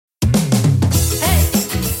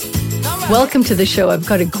Welcome to the show. I've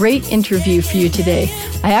got a great interview for you today.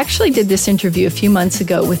 I actually did this interview a few months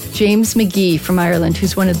ago with James McGee from Ireland,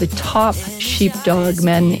 who's one of the top sheepdog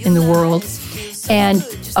men in the world, and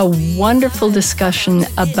a wonderful discussion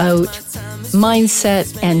about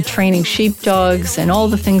mindset and training sheepdogs and all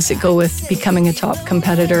the things that go with becoming a top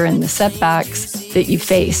competitor and the setbacks that you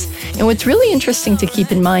face. And what's really interesting to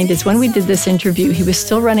keep in mind is when we did this interview, he was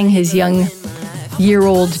still running his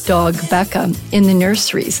year-old dog, Becca, in the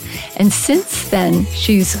nurseries. And since then,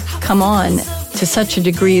 she's come on to such a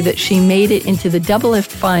degree that she made it into the double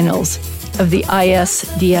lift finals of the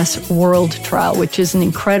ISDS World Trial, which is an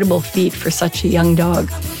incredible feat for such a young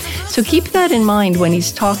dog. So keep that in mind when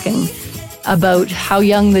he's talking about how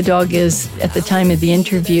young the dog is at the time of the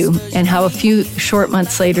interview and how a few short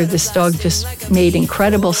months later, this dog just made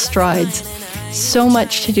incredible strides. So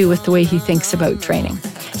much to do with the way he thinks about training.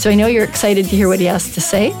 So I know you're excited to hear what he has to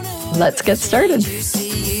say. Let's get started.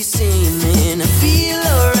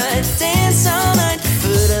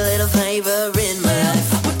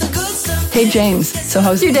 Hey, James. So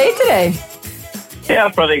how's your day today? Yeah,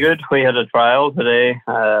 pretty good. We had a trial today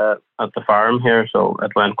at the farm here, so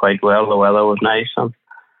it went quite well. The weather was nice. And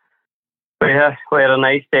we had a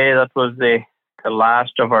nice day. That was the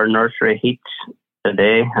last of our nursery heats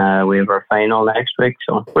today. We have our final next week,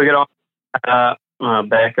 so we get on.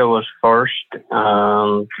 Becca was first,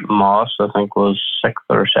 and Moss, I think, was 6th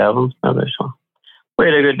or 7th, maybe. So we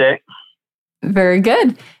had a good day. Very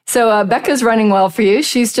good. So Becca's running well for you.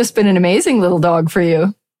 She's just been an amazing little dog for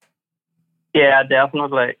you. Yeah,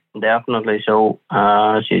 definitely. So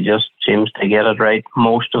she just seems to get it right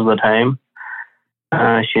most of the time.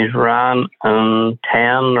 She's ran in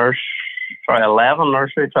 11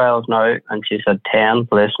 nursery trials now, and she's had 10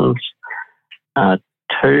 placements,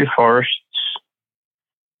 2 firsts,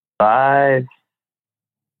 5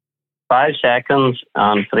 seconds,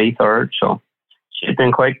 and 3 thirds. So she's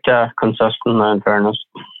been quite consistent, in fairness.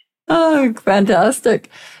 Oh,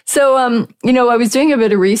 fantastic. So, I was doing a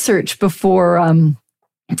bit of research before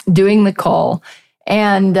doing the call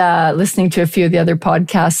and listening to a few of the other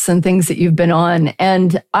podcasts and things that you've been on.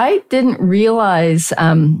 And I didn't realize,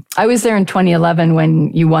 I was there in 2011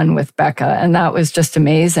 when you won with Becca, and that was just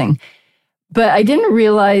amazing. But I didn't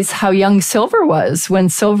realize how young Silver was when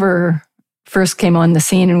Silver first came on the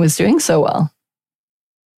scene and was doing so well.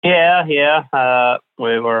 Yeah.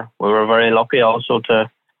 We were very lucky also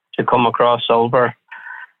to come across Silver.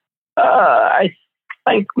 I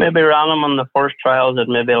think maybe ran him in the first trials at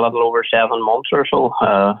maybe a little over 7 months or so,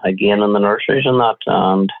 again in the nurseries and that.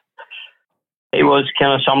 And he was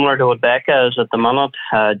kind of similar to what Becca is at the minute,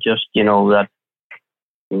 just,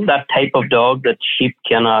 that type of dog that sheep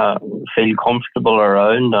kind of feel comfortable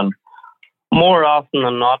around. And more often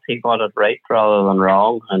than not, he got it right rather than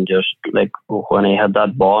wrong. And just like when he had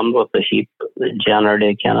that bond with the sheep,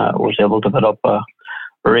 generally kind of was able to put up a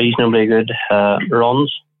reasonably good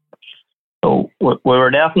runs. So we were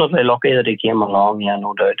definitely lucky that he came along, yeah,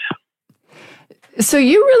 no doubt. So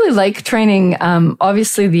you really like training,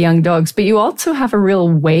 obviously, the young dogs, but you also have a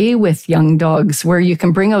real way with young dogs where you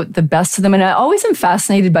can bring out the best of them. And I always am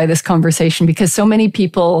fascinated by this conversation because so many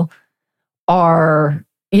people are,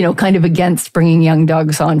 kind of against bringing young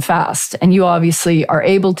dogs on fast. And you obviously are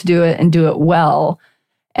able to do it and do it well.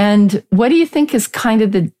 And what do you think is kind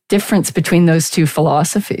of the difference between those two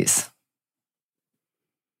philosophies?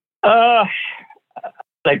 The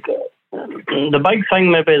big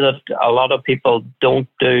thing maybe that a lot of people don't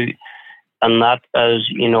do, and that is,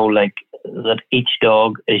 that each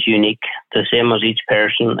dog is unique, the same as each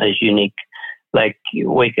person is unique. Like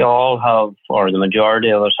we all have, or the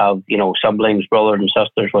majority of us have, siblings, brothers and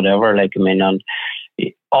sisters, whatever, and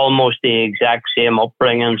almost the exact same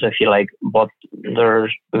upbringings, if you like, but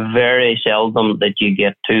there's very seldom that you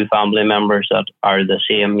get 2 family members that are the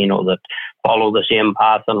same, that follow the same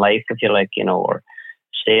path in life, if you like, or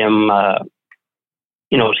same,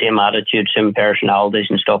 same attitude, same personalities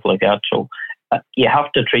and stuff like that. So you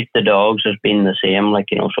have to treat the dogs as being the same,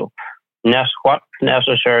 so what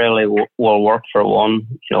necessarily will work for one,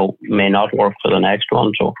 may not work for the next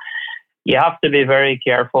one. So you have to be very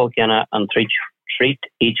careful, and treat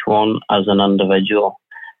each one as an individual,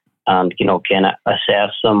 and kind of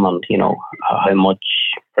assess them, and how much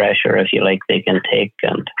pressure, if you like, they can take,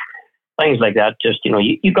 and things like that. Just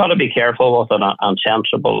you got to be careful with it and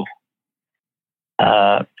sensible.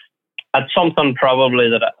 That's something probably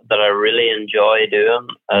that I really enjoy doing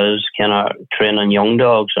is kind of training young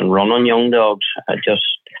dogs and running young dogs.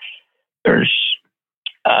 There's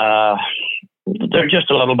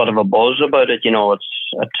just a little bit of a buzz about it.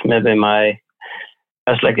 It's maybe my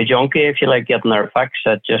It's like a junkie, if you like, getting their fix.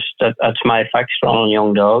 That's my fix for on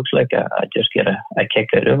young dogs. Like I just get a kick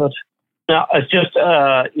out of it. Now it's just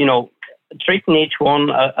treating each one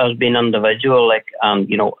as being individual, like, and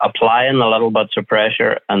applying the little bits of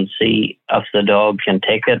pressure and see if the dog can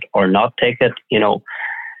take it or not take it.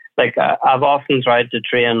 Like I've often tried to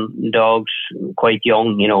train dogs quite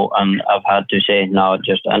young, and I've had to say no,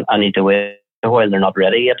 just I need to wait a while. They're not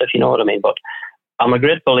ready yet, if you know what I mean. But I'm a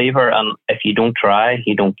great believer, and if you don't try,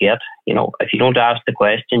 you don't get. If you don't ask the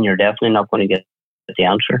question, you're definitely not going to get the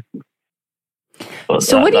answer. But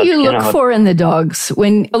so what do you look for in the dogs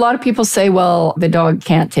when a lot of people say, well, the dog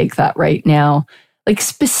can't take that right now? Like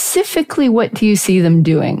specifically, what do you see them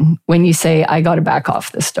doing when you say, I got to back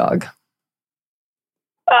off this dog?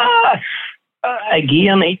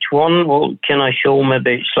 Again, each one will kind of show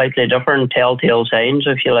maybe slightly different telltale signs,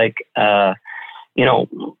 if you like.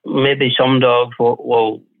 Maybe some dogs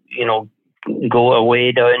will go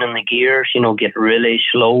away down in the gears, get really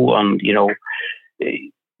slow, and,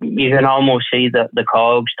 you can almost see the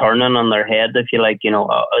cogs turning on their head, if you like,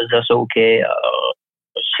 is this okay?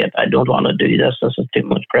 Shit, I don't want to do this. This is too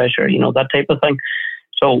much pressure, that type of thing.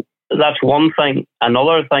 So that's one thing.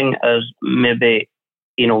 Another thing is maybe,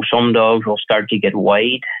 some dogs will start to get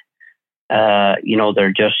wide.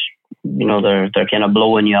 They're just, they're kind of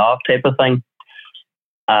blowing you off type of thing.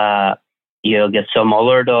 You'll get some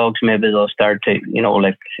other dogs, maybe they'll start to,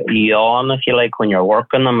 like yawn, if you like, when you're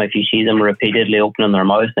working them. If you see them repeatedly opening their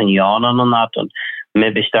mouth and yawning on that, and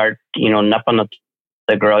maybe start, nipping at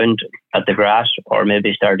the ground, at the grass, or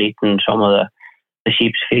maybe start eating some of the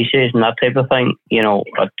sheep's feces and that type of thing,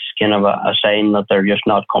 it's kind of a sign that they're just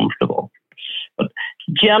not comfortable. But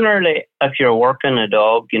generally, if you're working a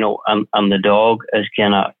dog, and the dog is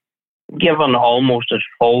kind of given almost its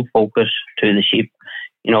full focus to the sheep,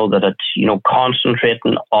 that it's,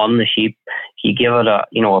 concentrating on the sheep. You give it a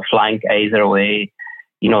flank either way,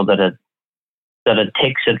 that it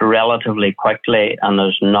takes it relatively quickly and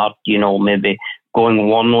is not, maybe going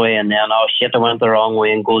one way and then, oh shit, I went the wrong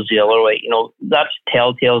way, and goes the other way. That's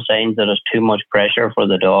telltale signs that it's too much pressure for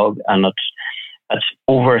the dog, and it's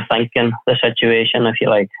overthinking the situation, if you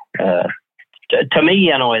like. To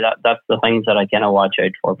me, anyway, that's the things that I kind of watch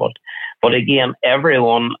out for. But again,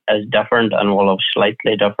 everyone is different and will have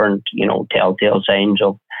slightly different, telltale signs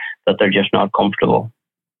of that they're just not comfortable.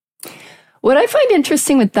 What I find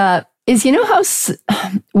interesting with that is, how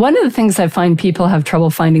one of the things I find people have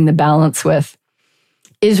trouble finding the balance with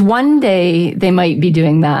is one day they might be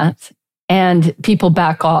doing that and people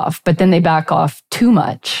back off, but then they back off too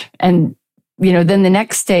much. And then the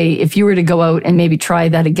next day, if you were to go out and maybe try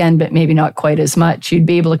that again, but maybe not quite as much, you'd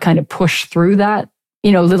be able to kind of push through that,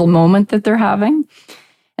 little moment that they're having.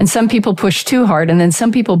 And some people push too hard, and then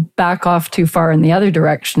some people back off too far in the other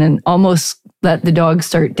direction and almost let the dog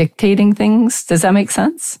start dictating things. Does that make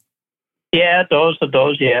sense? Yeah, it does. It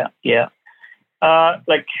does. Yeah.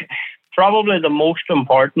 Like probably the most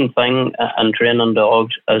important thing in training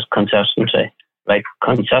dogs is consistency. Like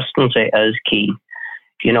consistency is key.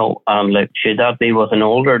 Like should that be with an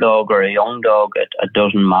older dog or a young dog? It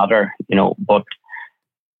doesn't matter. But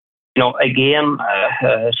again,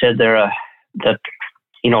 I said there that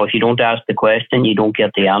if you don't ask the question, you don't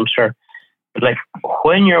get the answer. But like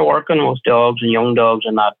when you're working with dogs and young dogs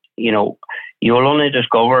and that, you'll only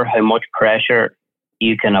discover how much pressure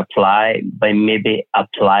you can apply by maybe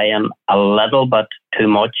applying a little bit too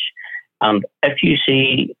much. And if you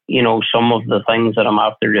see, some of the things that I'm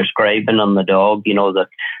after describing on the dog, that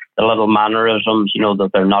the little mannerisms, that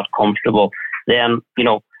they're not comfortable, then,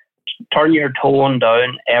 turn your tone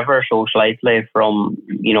down ever so slightly from,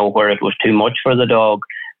 where it was too much for the dog,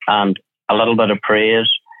 and a little bit of praise,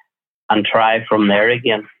 and try from there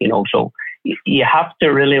again, So you have to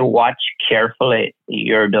really watch carefully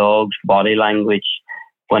your dog's body language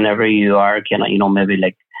whenever you are kind of, maybe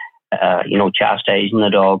like, chastising the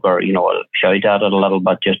dog, or, shout at it a little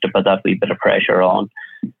bit just to put that wee bit of pressure on.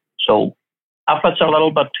 So if it's a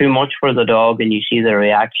little bit too much for the dog and you see the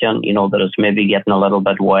reaction, that it's maybe getting a little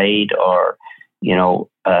bit wide, or,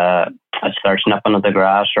 it starts nipping at the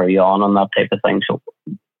grass or yawning, that type of thing. So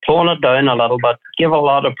tone it down a little bit, give a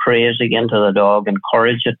lot of praise again to the dog,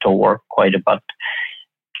 encourage it to work quite a bit.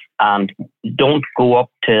 And don't go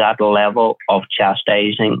up to that level of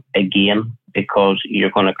chastising again, because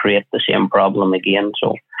you're going to create the same problem again.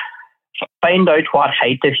 So find out what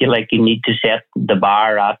height, if you like, you need to set the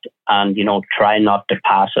bar at, and, try not to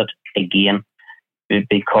pass it again,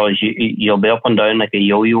 because you'll be up and down like a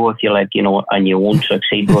yo-yo, if you like, and you won't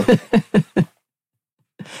succeed with it.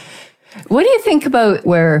 What do you think about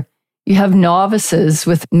where you have novices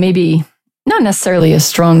with maybe not necessarily a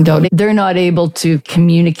strong dog. They're not able to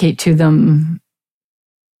communicate to them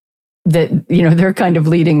that, they're kind of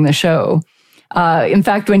leading the show. In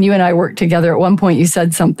fact, when you and I worked together, at one point you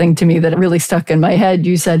said something to me that really stuck in my head.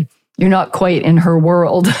 You said, "You're not quite in her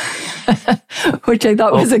world," which I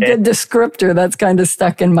thought was a good descriptor. That's kind of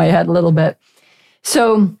stuck in my head a little bit.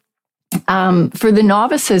 So for the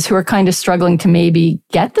novices who are kind of struggling to maybe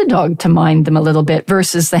get the dog to mind them a little bit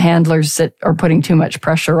versus the handlers that are putting too much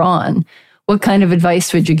pressure on, what kind of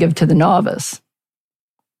advice would you give to the novice?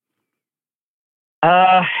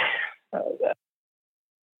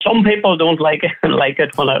 Some people don't like it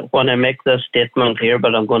when I make this statement here,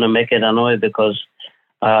 but I'm going to make it anyway because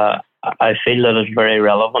I feel that it's very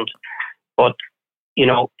relevant. But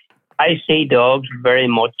I see dogs very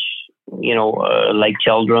much, like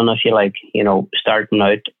children, if you like, starting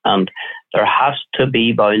out, and there has to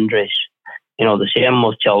be boundaries. The same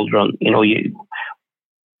with children.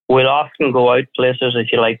 We'll often go out places,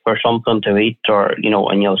 if you like, for something to eat, or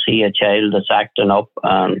and you'll see a child that's acting up,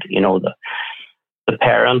 and the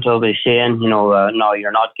parent will be saying, no,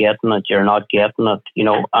 you're not getting it,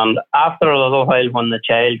 and after a little while, when the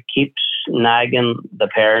child keeps nagging the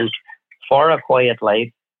parent for a quiet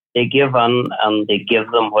life, they give in and they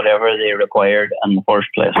give them whatever they required in the first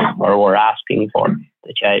place or were asking for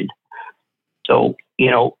the child. So,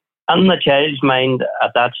 in the child's mind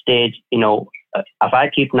at that stage, if I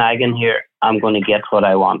keep nagging here, I'm going to get what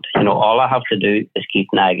I want. All I have to do is keep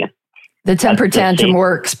nagging. The temper tantrum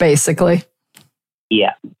works, basically.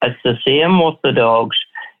 Yeah, it's the same with the dogs.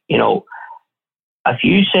 If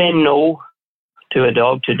you say no to a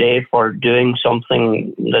dog today for doing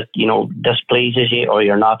something that, displeases you or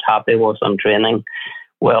you're not happy with on training,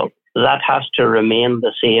 well, that has to remain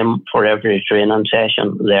the same for every training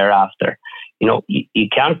session thereafter. You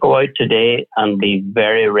can't go out today and be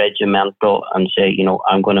very regimental and say,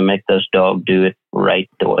 I'm going to make this dog do it right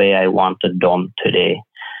the way I want it done today.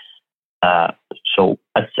 So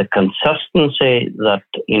it's a consistency that,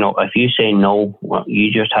 if you say no, well,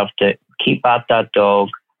 you just have to keep at that dog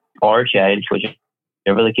or child,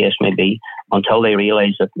 whichever the case may be, until they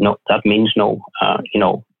realize that no, that means no,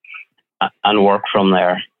 and work from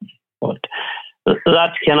there. But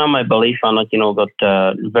that's kind of my belief on it,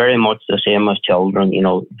 that very much the same as children,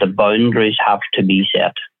 the boundaries have to be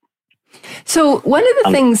set. So one of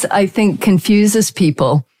the things I think confuses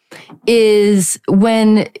people is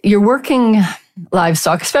when you're working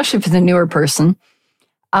livestock, especially for the newer person,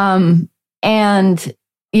 and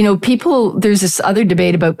people, there's this other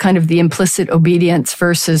debate about kind of the implicit obedience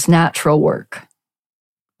versus natural work,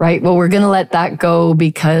 right? Well, we're going to let that go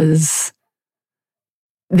because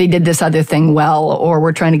they did this other thing well, or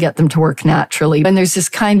we're trying to get them to work naturally. And there's this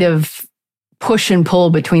kind of push and pull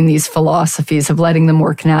between these philosophies of letting them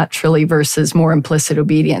work naturally versus more implicit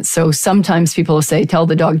obedience. So sometimes people will say, tell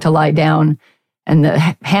the dog to lie down, and the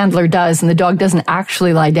handler does, and the dog doesn't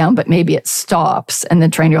actually lie down, but maybe it stops. And the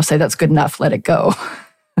trainer will say, that's good enough, let it go.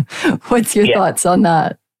 What's your thoughts on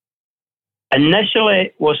that?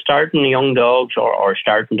 Initially, with starting young dogs or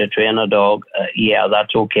starting to train a dog,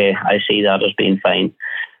 that's okay. I see that as being fine.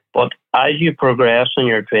 But as you progress in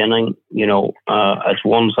your training, it's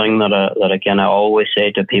one thing that I kind of always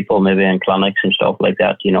say to people, maybe in clinics and stuff like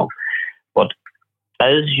that, but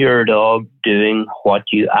is your dog doing what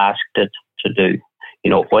you asked it to do?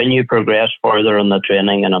 When you progress further in the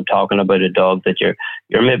training, and I'm talking about a dog that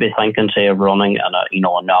you're maybe thinking, say, of running in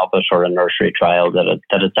a novice or a nursery trial, that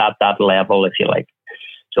it's at that level, if you like.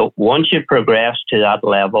 So once you progress to that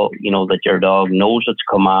level, that your dog knows its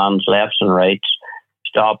commands, lefts and rights,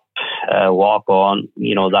 stop, walk on,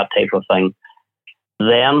 that type of thing,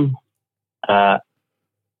 then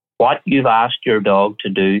what you've asked your dog to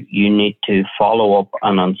do, you need to follow up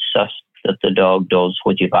and insist that the dog does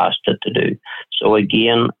what you've asked it to do. So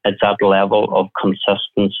again, it's that level of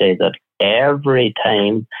consistency that every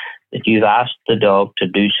time that you've asked the dog to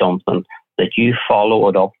do something, that you follow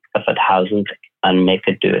it up if it hasn't and make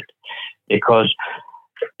it do it. Because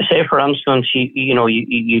say, for instance,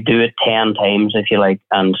 you do it 10 times, if you like,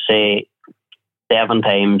 and say 7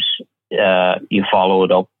 times you follow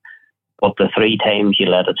it up, but the 3 times you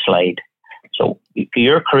let it slide. So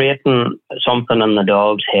you're creating something in the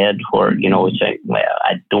dog's head where, it's like, well,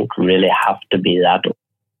 I don't really have to be that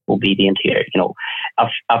obedient here.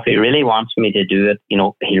 If he really wants me to do it,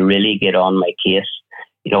 he'll really get on my case.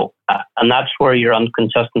 And that's where your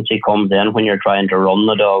inconsistency comes in when you're trying to run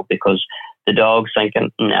the dog, because the dog's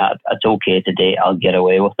thinking, nah, it's okay today, I'll get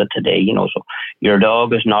away with it today, So your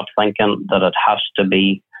dog is not thinking that it has to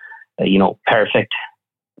be, perfect,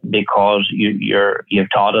 because you've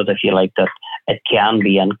taught it, if you like, that it can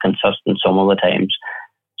be inconsistent some of the times.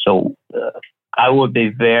 So I would be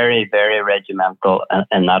very, very regimental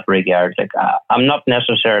in that regard. Like I'm not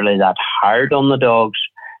necessarily that hard on the dogs.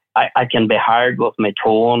 I can be hard with my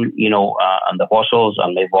tone, and the whistles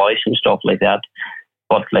and my voice and stuff like that.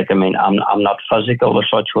 But I'm not physical as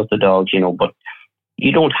such with the dogs, but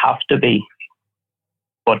you don't have to be.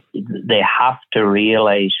 But they have to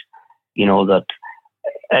realize, that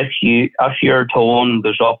if your tone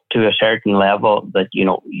goes up to a certain level, that,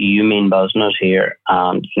 you mean business here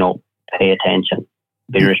and, pay attention,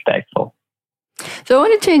 be respectful. So I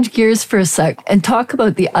want to change gears for a sec and talk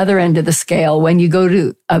about the other end of the scale when you go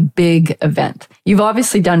to a big event. You've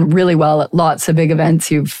obviously done really well at lots of big events.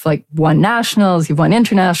 You've won nationals, you've won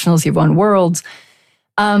internationals, you've won worlds.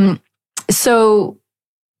 So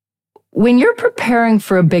when you're preparing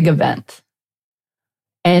for a big event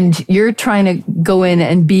and you're trying to go in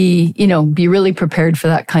and be really prepared for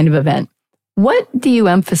that kind of event, what do you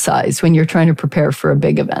emphasize when you're trying to prepare for a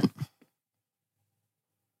big event?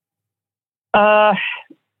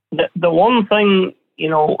 The one thing,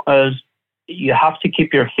 is you have to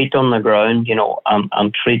keep your feet on the ground,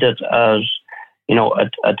 and treat it as,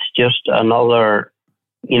 it's just another,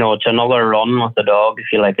 it's another run with the dog, if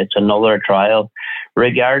you like. It's another trial,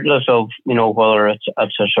 regardless of, whether it's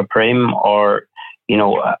a Supreme or,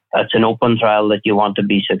 it's an open trial that you want to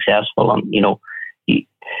be successful in.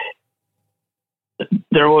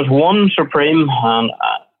 There was one Supreme, and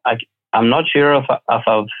I'm not sure if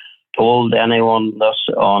I've told anyone this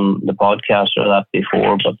on the podcast or that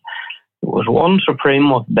before, but there was one Supreme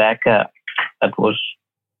with Becca. It was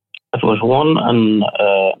one in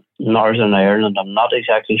Northern Ireland. I'm not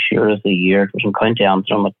exactly sure of the year. It was in County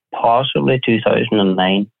Antrim, possibly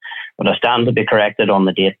 2009, but I stand to be corrected on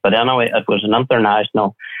the date. But anyway, it was an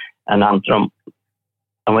international in Antrim,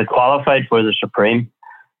 and we qualified for the Supreme,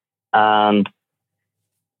 and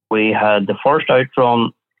we had the first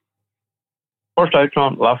outrun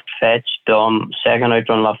left fetch done, second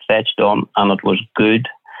outrun left fetch done, and it was good.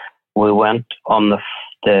 We went on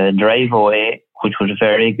the drive away, which was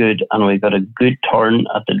very good, and we got a good turn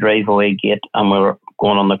at the drive away gate, and we were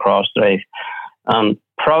going on the cross drive. And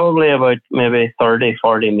probably about maybe 30,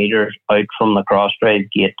 40 metres out from the cross drive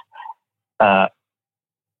gate,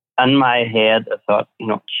 in my head, I thought,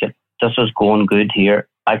 shit, this is going good here.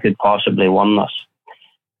 I could possibly win this.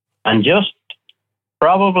 And just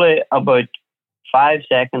probably about 5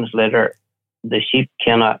 seconds later, the sheep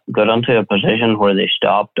kind of got into a position where they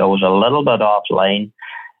stopped. I was a little bit offline,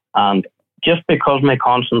 and just because my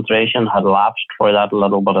concentration had lapsed for that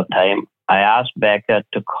little bit of time, I asked Becca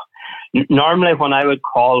to. Normally, when I would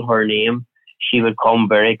call her name, she would come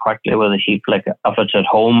very quickly with the sheep. Like if it's at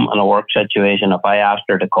home in a work situation, if I asked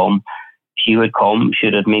her to come, she would come.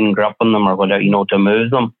 Should it mean gripping them or whatever, to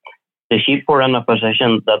move them? The sheep were in a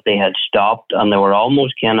position that they had stopped, and they were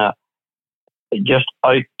almost kind of just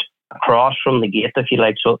out across from the gate, if you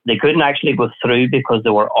like. So they couldn't actually go through because they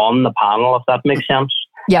were on the panel, if that makes sense.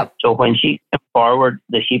 Yep. So when she came forward,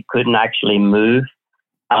 the sheep couldn't actually move.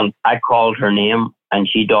 And I called her name, and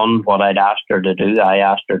she done what I'd asked her to do. I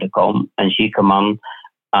asked her to come, and she come on,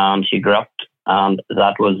 and she gripped, and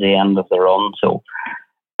that was the end of the run. So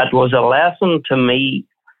it was a lesson to me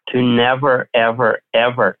to never, ever,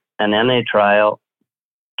 ever in any trial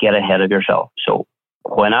get ahead of yourself. So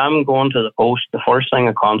when I'm going to the post, the first thing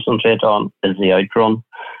I concentrate on is the outrun,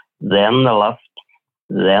 then the lift,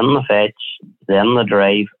 then the fetch, then the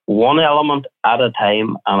drive, one element at a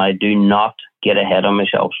time, and I do not get ahead of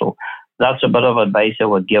myself. So that's a bit of advice I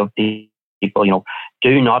would give people,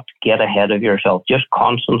 do not get ahead of yourself. Just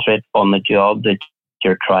concentrate on the job that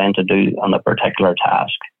you're trying to do on a particular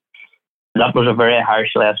task. That was a very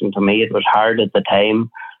harsh lesson to me. It was hard at the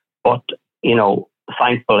time, but,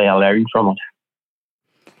 thankfully I learned from it.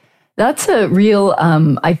 That's a real,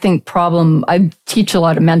 I think, problem. I teach a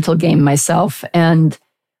lot of mental game myself, and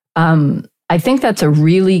I think that's a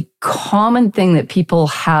really common thing that people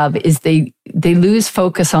have is they lose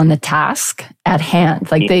focus on the task at hand.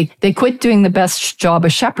 Like they quit doing the best job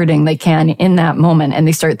of shepherding they can in that moment, and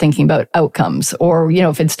they start thinking about outcomes, or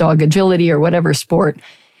if it's dog agility or whatever sport,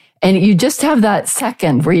 and you just have that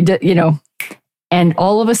second where and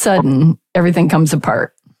all of a sudden everything comes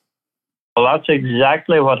apart. Well, that's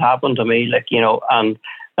exactly what happened to me, and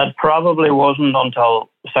it probably wasn't until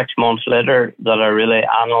 6 months later that I really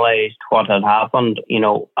analysed what had happened,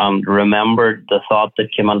 and remembered the thought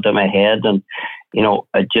that came into my head, and,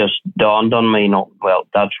 it just dawned on me, well,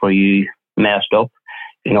 that's where you messed up.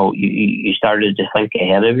 You started to think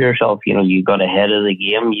ahead of yourself, you got ahead of the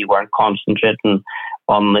game, you weren't concentrating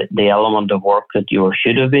on the element of work that you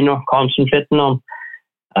should have been concentrating on.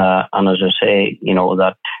 And as I say,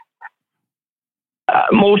 that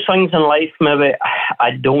Most things in life, maybe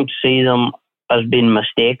I don't see them as being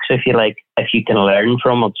mistakes, if you like, if you can learn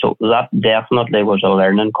from it. So that definitely was a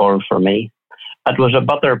learning curve for me. It was a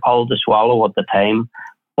bitter pill to swallow at the time,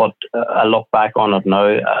 but I look back on it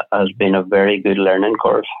now as being a very good learning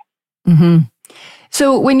curve. Mm-hmm.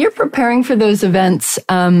 So when you're preparing for those events,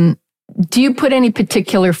 do you put any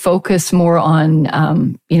particular focus more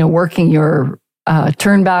on, working your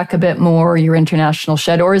turn back a bit more, your international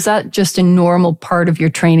shed, or is that just a normal part of your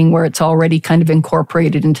training where it's already kind of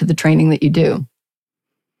incorporated into the training that you do?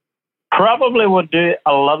 Probably would do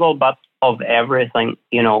a little bit of everything,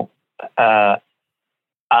 and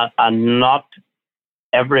not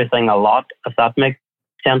everything a lot, if that makes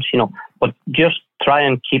sense, but just try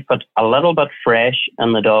and keep it a little bit fresh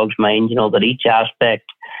in the dog's mind, that each aspect,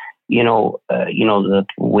 that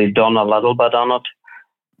we've done a little bit on it,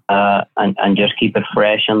 and just keep it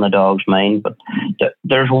fresh in the dog's mind. But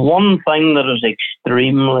there's one thing that is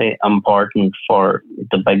extremely important for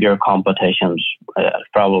the bigger competitions.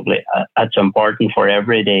 Probably it's important for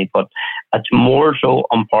every day, but it's more so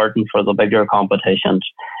important for the bigger competitions.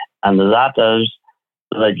 And that is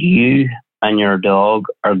that you and your dog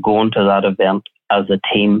are going to that event as a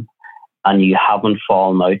team and you haven't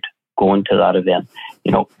fallen out going to that event.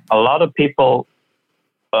 A lot of people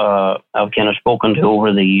I've kind of spoken to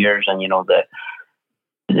over the years, and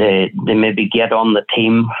they maybe get on the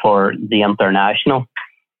team for the international,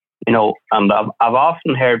 and I've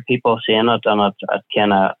often heard people saying it, and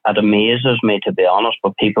it amazes me, to be honest.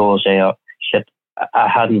 But people will say, "Oh shit, I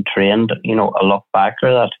hadn't trained, a look back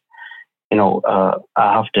or that."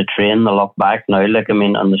 I have to train the look back now, in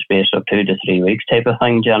the space of 2 to 3 weeks type of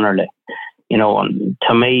thing generally. And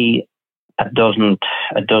to me, it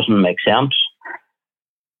doesn't make sense.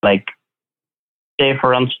 Like, say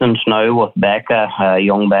for instance now with Becca,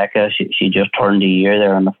 young Becca, she just turned a year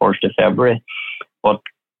there on the 1st of February. But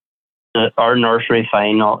our nursery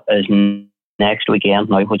final is next weekend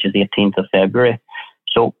now, which is the 18th of February.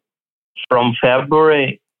 So from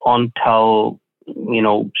February until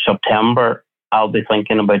September, I'll be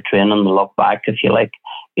thinking about training the look back, if you like.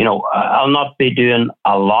 I'll not be doing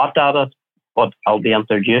a lot at it, but I'll be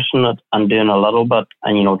introducing it and doing a little bit,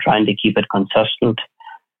 and trying to keep it consistent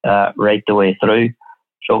right the way through.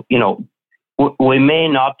 So we may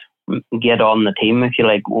not get on the team, if you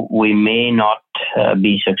like. We may not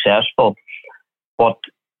be successful, but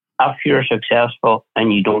if you're successful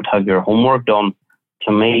and you don't have your homework done,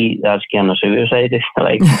 to me, that's kind of suicide. If you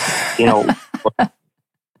like,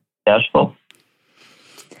 successful.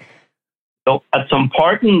 So it's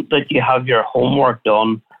important that you have your homework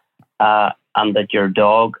done, and that your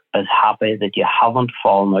dog is happy that you haven't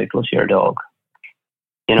fallen out with your dog.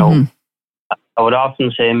 Mm-hmm. I would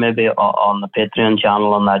often say, maybe on the Patreon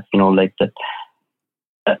channel and that,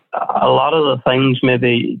 that a lot of the things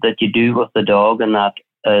maybe that you do with the dog, and that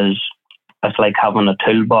is, it's like having a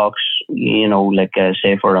toolbox,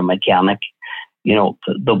 say for a mechanic,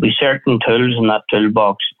 there'll be certain tools in that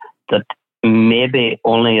toolbox that maybe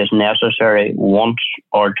only is necessary once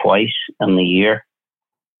or twice in the year.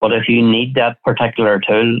 But if you need that particular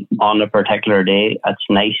tool on a particular day, it's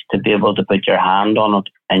nice to be able to put your hand on it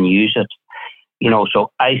and use it.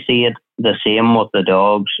 So I see it the same with the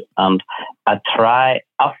dogs, and I try,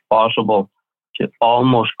 if possible, to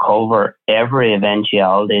almost cover every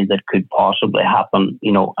eventuality that could possibly happen,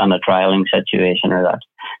 in a trialing situation or that.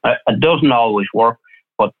 Now, it doesn't always work,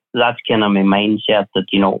 but that's kind of my mindset, that,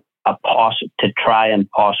 to try and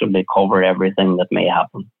possibly cover everything that may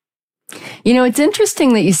happen. It's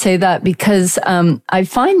interesting that you say that, because I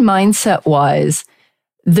find mindset-wise,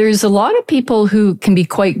 there's a lot of people who can be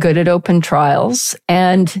quite good at open trials,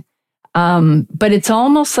 and but it's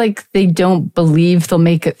almost like they don't believe they'll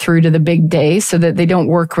make it through to the big day, so that they don't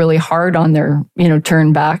work really hard on their,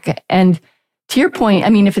 turn back. And to your point,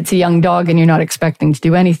 if it's a young dog and you're not expecting to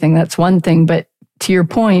do anything, that's one thing. But to your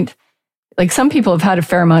point, like, some people have had a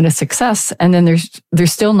fair amount of success, and then they're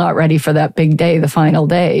still not ready for that big day, the final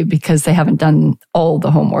day, because they haven't done all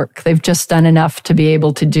the homework. They've just done enough to be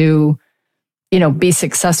able to do, be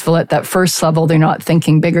successful at that first level. They're not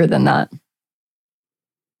thinking bigger than that.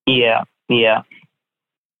 Yeah.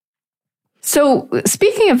 So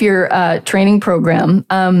speaking of your training program,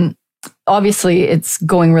 obviously it's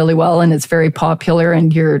going really well and it's very popular,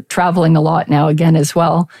 and you're traveling a lot now again as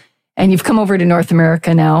well. And you've come over to North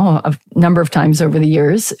America now a number of times over the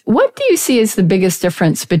years. What do you see as the biggest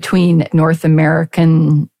difference between North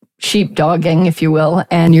American sheepdogging, if you will,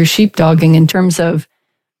 and your sheepdogging in terms of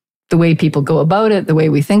the way people go about it, the way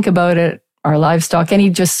we think about it, our livestock? Any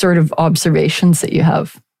just sort of observations that you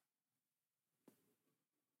have?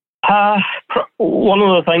 one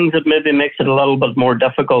of the things that maybe makes it a little bit more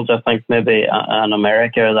difficult, I think, maybe in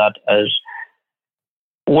America, that is,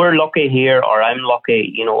 we're lucky here, or I'm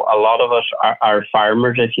lucky, a lot of us are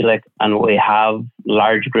farmers, if you like, and we have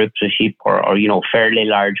large groups of sheep, or fairly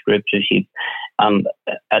large groups of sheep. And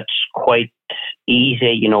it's quite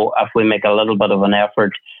easy, if we make a little bit of an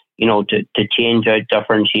effort, to change out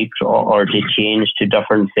different sheep, or to change to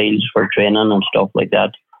different fields for training and stuff like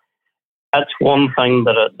that. That's one thing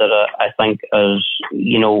that I think is,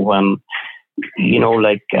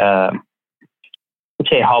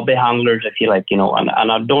 say hobby handlers, if you like, and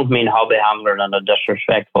I don't mean hobby handler in a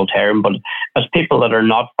disrespectful term, but as people that are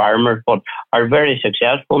not farmers but are very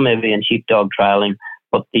successful maybe in sheepdog trialing,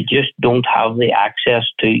 but they just don't have the access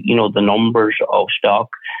to, the numbers of stock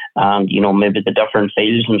and, maybe the different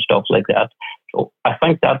fields and stuff like that. So I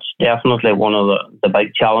think that's definitely one of the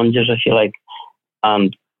big challenges, if you like,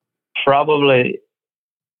 and probably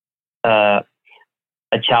a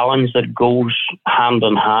challenge that goes hand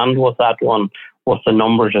in hand with that one, with the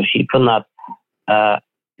numbers of sheep and that.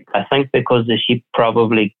 I think because the sheep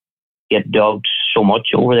probably get dogged so much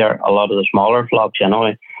over there, a lot of the smaller flocks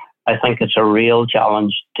anyway, I think it's a real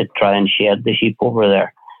challenge to try and shed the sheep over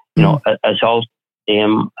there. It's also the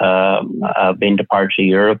same. I've been to parts of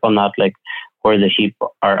Europe and that, like, where the sheep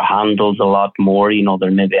are handled a lot more.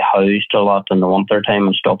 They're maybe housed a lot in the winter time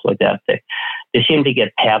and stuff like that. They seem to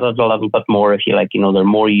get petted a little bit more, if you like. They're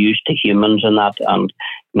more used to humans and that. And,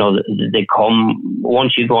 they come,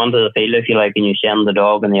 once you go into the field, if you like, and you send the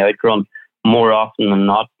dog in the outrun, more often than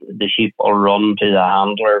not, the sheep will run to the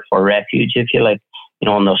handler for refuge, if you like,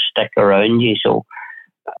 and they'll stick around you. So,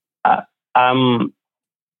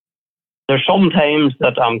 there's some times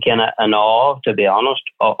that I'm kind of in awe, to be honest,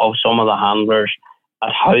 of some of the handlers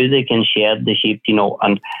at how they can shed the sheep,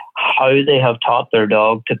 and how they have taught their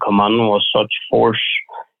dog to come in with such force,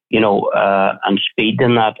 and speed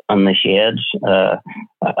in that, in the sheds.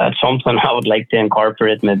 It's something I would like to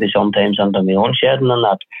incorporate maybe sometimes into my own shedding and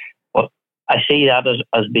that. But I see that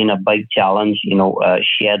as being a big challenge,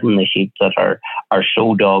 shedding the sheep that are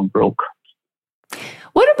so dog broke.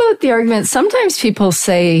 What about the argument? Sometimes people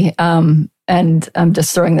say, and I'm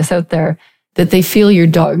just throwing this out there, that they feel your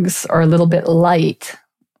dogs are a little bit light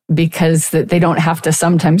because that they don't have to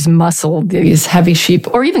sometimes muscle these heavy sheep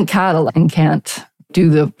or even cattle and can't do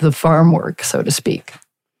the farm work, so to speak.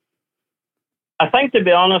 I think, to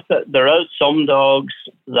be honest, that there is some dogs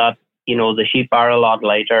that, the sheep are a lot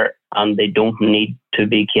lighter and they don't need to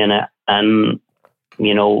be kind of in,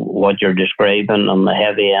 what you're describing on the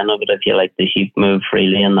heavy end of it, if you like. The sheep move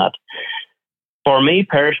freely in that. For me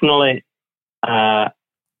personally, I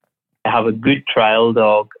have a good trial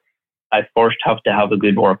dog. I first have to have a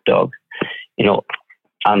good work dog,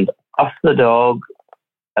 and if the dog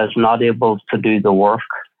is not able to do the work,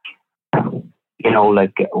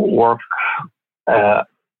 like work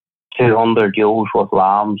 200 ewes with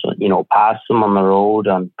lambs, pass them on the road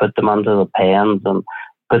and put them into the pens and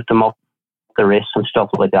put them up the race and stuff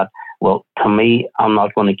like that. Well, to me, I'm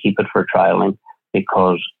not going to keep it for trialing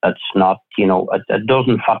because it's not, it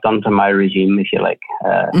doesn't fit into my regime, if you like.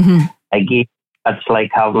 Again, it's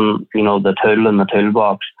like having, the tool in the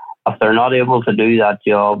toolbox. If they're not able to do that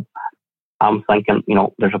job, I'm thinking,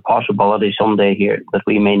 there's a possibility someday here that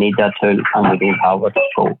we may need that tool and we don't have it.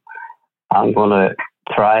 So I'm going to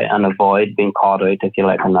try and avoid being caught out, if you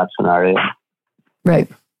like, in that scenario. Right.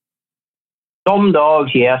 Some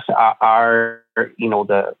dogs, yes, are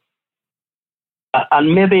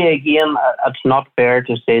and maybe again, it's not fair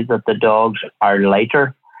to say that the dogs are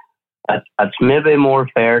lighter. It's maybe more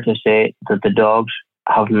fair to say that the dogs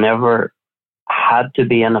have never had to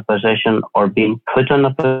be in a position or been put in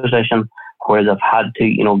a position where they've had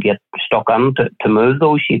to, get stuck in to move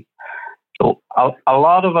those sheep. So a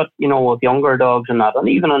lot of it, with younger dogs and that, and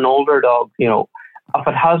even an older dog, if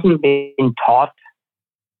it hasn't been taught,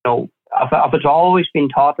 if it's always been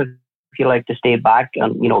taught, if you like, to stay back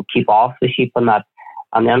and, keep off the sheep and that,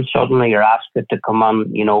 and then suddenly you're asked to come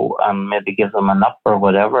on, and maybe give them a nip or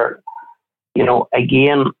whatever,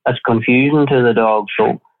 again, it's confusing to the dog.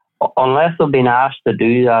 So unless they've been asked to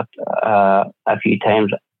do that a few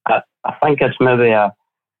times, I think it's maybe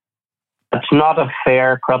it's not a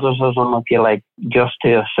fair criticism, if you like, just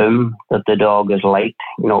to assume that the dog is light,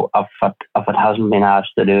 if it hasn't been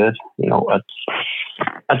asked to do it.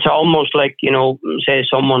 It's almost like, say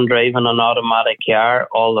someone driving an automatic car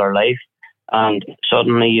all their life, and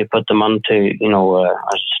suddenly you put them onto,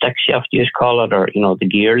 a stick shift, you call it, or, the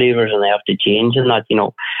gear levers, and they have to change and that,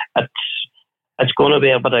 it's going to be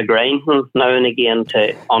a bit of grinding now and again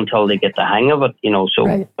until they get the hang of it, so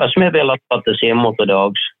right. It's maybe a lot about the same with the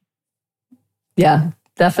dogs. Yeah,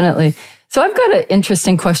 definitely. So I've got an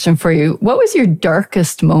interesting question for you. What was your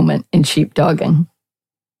darkest moment in sheepdogging?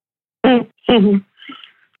 I'm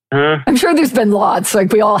sure there's been lots.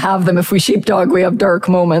 Like, we all have them. If we sheepdog, we have dark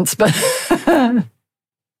moments. But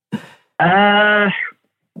or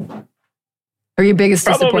your biggest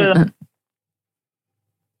disappointment?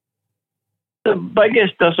 The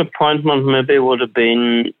biggest disappointment maybe would have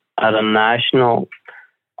been at a national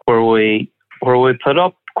where we put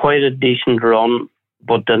up quite a decent run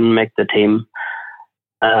but didn't make the team.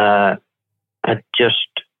 It just,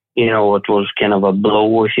 it was kind of a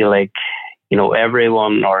blow, if you like.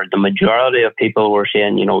 Everyone or the majority of people were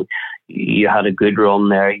saying, you had a good run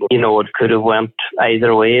there. It could have went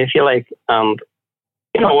either way, if you like. And,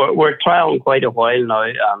 we're trialing quite a while now,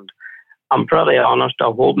 and I'm pretty honest.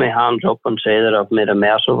 I'll hold my hands up and say that I've made a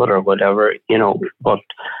mess of it or whatever, but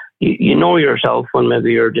you know yourself when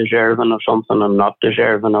maybe you're deserving of something and not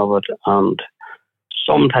deserving of it. And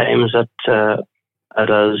sometimes it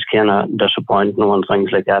is kind of disappointing when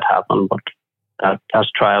things like that happen, but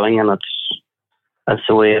that's trialing, and that's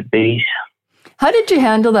the way it be. How did you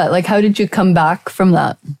handle that? Like, how did you come back from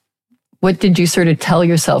that? What did you sort of tell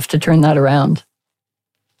yourself to turn that around?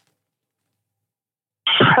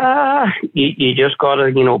 You just got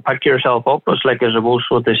to, pick yourself up. It's like, I suppose,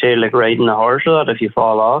 what they say, like riding a horse, that if you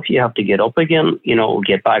fall off, you have to get up again,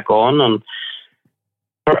 get back on. And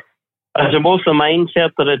I suppose the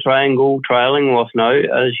mindset that I try and go trialing with now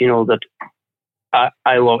is, that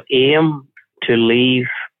I will aim to leave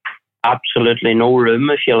absolutely no room,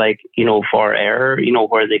 if you like, for error,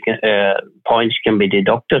 where they can, points can be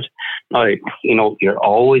deducted. Now, you're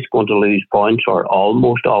always going to lose points, or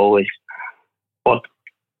almost always. But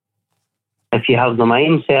if you have the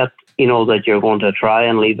mindset, that you're going to try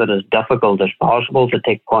and leave it as difficult as possible to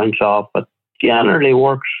take points off, it generally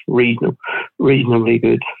works reasonably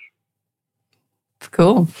good.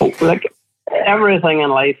 Cool. Like everything in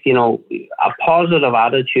life, a positive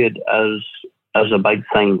attitude is a big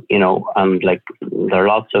thing, and like there are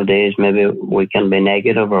lots of days maybe we can be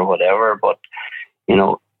negative or whatever, but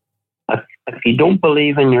if you don't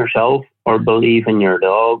believe in yourself or believe in your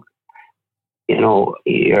dog,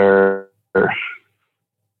 you're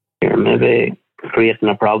maybe creating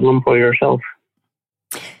a problem for yourself.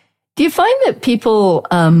 Do you find that people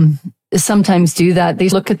sometimes do that? They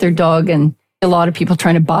look at their dog, and a lot of people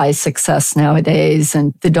trying to buy success nowadays,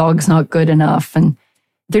 and the dog's not good enough, and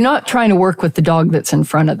they're not trying to work with the dog that's in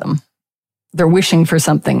front of them. They're wishing for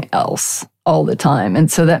something else all the time. And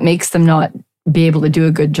so that makes them not be able to do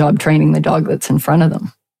a good job training the dog that's in front of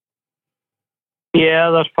them.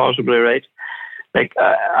 Yeah, that's possibly right. Like,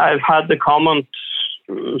 I've had the comment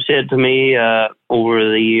said to me over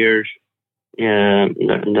the years.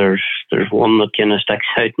 There's one that kind of sticks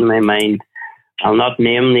out in my mind. I'll not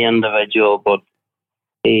name the individual, but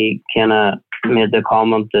he kind of made the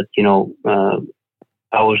comment that,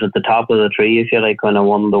 I was at the top of the tree, if you like, when I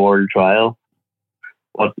won the world trial.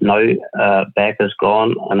 But now Beck is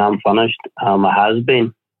gone and I'm finished. I has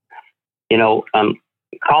been. And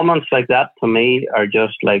comments like that to me are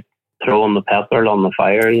just like throwing the petrol on the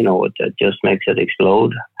fire. It just makes it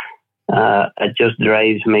explode. It just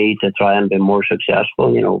drives me to try and be more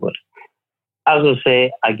successful, But as I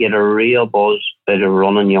say, I get a real buzz out of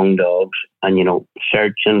running young dogs and,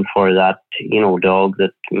 searching for that, dog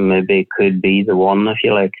that maybe could be the one, if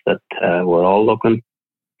you like, that we're all looking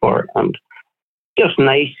for. And just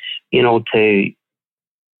nice, to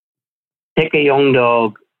take a young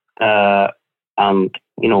dog and,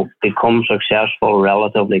 become successful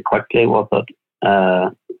relatively quickly with it.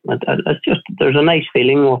 It's just, there's a nice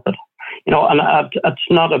feeling with it. And it's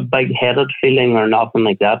not a big-headed feeling or nothing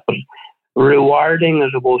like that, but rewarding, I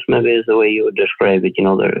suppose, maybe is the way you would describe it.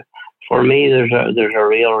 For me, there's a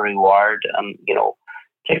real reward, and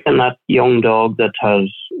taking that young dog that has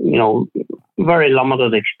very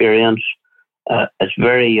limited experience. It's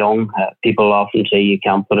very young. People often say you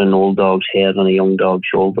can't put an old dog's head on a young dog's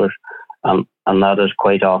shoulders, and that is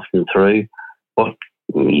quite often true. But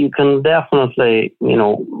you can definitely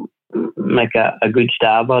make a good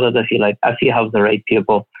stab at it, if you like, if you have the right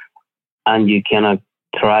people and you kind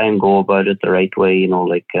try and go about it the right way.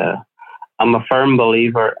 I'm a firm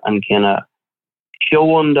believer in kind of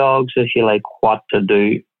showing dogs, if you like, what to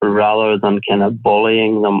do rather than kind of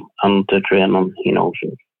bullying them into training. So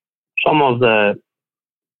some of the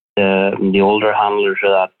older handlers are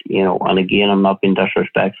that, and again, I'm not being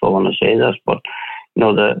disrespectful when I say this, but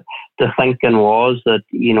the thinking was that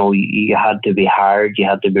you had to be hard, you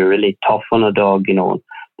had to be really tough on a dog.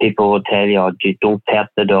 People would tell you, oh, don't pet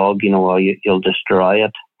the dog, or you'll destroy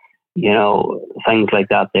it. Things like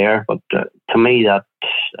that there. But to me, that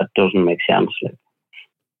doesn't make sense.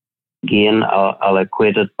 again, I'll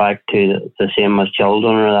equate it back to the same as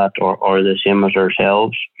children or the same as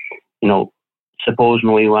ourselves.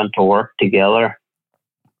 Supposing we went to work together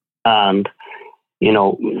and,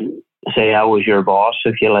 say I was your boss,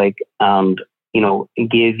 if you like, and,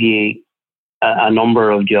 gave you a number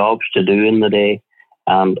of jobs to do in the day.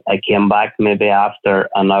 And I came back maybe after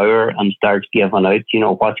an hour and started giving out,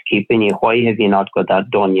 what's keeping you? Why have you not got that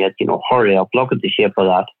done yet? Hurry up, look at the shape of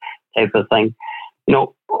that type of thing.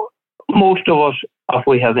 Most of us, if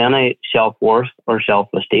we have any self-worth or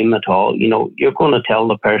self-esteem at all, you're going to tell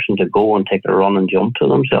the person to go and take a run and jump to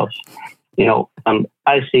themselves. And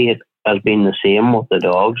I see it as being the same with the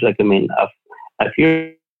dogs. Like, I mean, if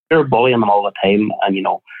you're bullying them all the time and,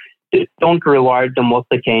 don't reward them with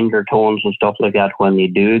the kinder tones and stuff like that when they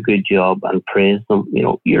do a good job and praise them,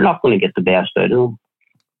 you're not going to get the best out of them.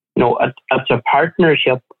 It's a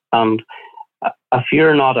partnership, and if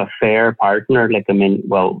you're not a fair partner,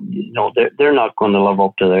 they're not going to live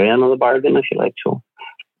up to their end of the bargain, if you like. So,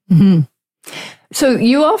 So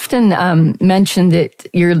you often mention that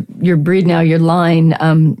your breed now, your line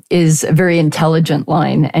is a very intelligent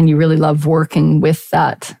line, and you really love working with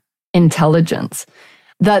that intelligence.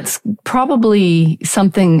 That's probably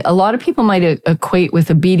something a lot of people might equate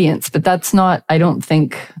with obedience, but that's not, I don't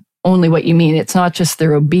think, only what you mean. It's not just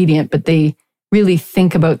they're obedient, but they really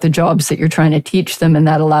think about the jobs that you're trying to teach them, and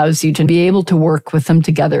that allows you to be able to work with them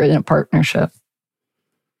together in a partnership.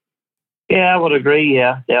 Yeah, I would agree.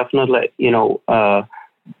 Yeah, definitely. The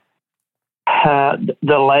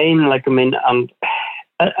line, and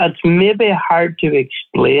it's maybe hard to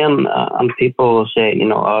explain, and people will say,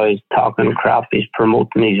 he's talking crap, he's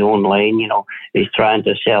promoting his own line, he's trying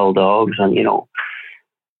to sell dogs, and,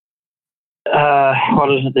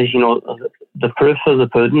 what is it, the proof of the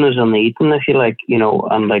pudding is in the eating, if you like,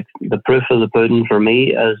 and like the proof of the pudding for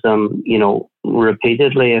me is,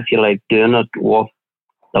 repeatedly, if you like, doing it with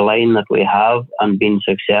the line that we have and being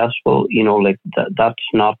successful, it's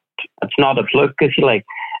not a fluke, if you like.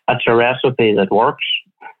 It's a recipe that works.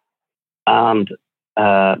 And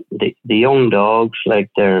the young dogs, as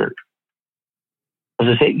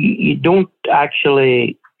I say, you don't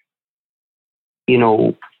actually,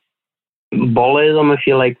 bully them, if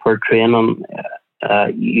you like, for training.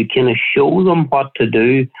 You kind of show them what to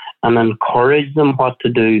do and encourage them what to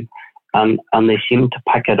do, and they seem to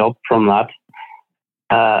pick it up from that.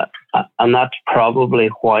 And that's probably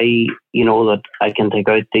why, that I can take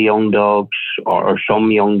out the young dogs or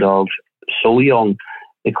some young dogs so young,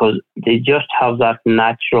 because they just have that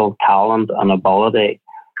natural talent and ability.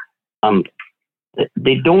 And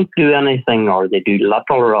they don't do anything, or they do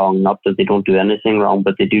little wrong. Not that they don't do anything wrong,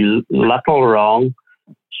 but they do little wrong.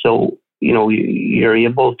 So, you're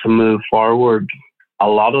able to move forward a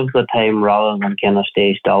lot of the time rather than kind of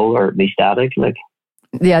stay still or be static.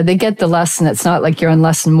 Yeah, they get the lesson. It's not like you're on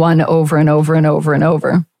lesson one over and over and over and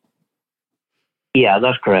over. Yeah,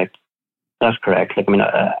 that's correct. That's correct.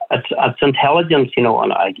 It's intelligence,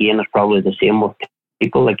 and again, it's probably the same with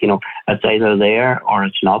people. It's either there or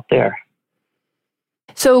it's not there.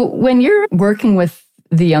 So when you're working with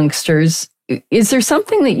the youngsters, is there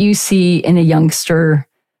something that you see in a youngster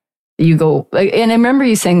that you go, and I remember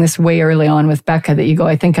you saying this way early on with Becca, that you go,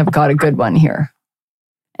 I think I've got a good one here.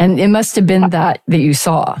 And it must have been that you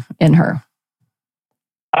saw in her.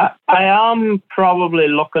 I am probably,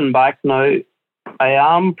 looking back now, I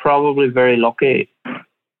am probably very lucky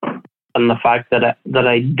in the fact that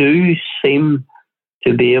I do seem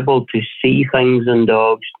to be able to see things in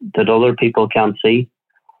dogs that other people can't see.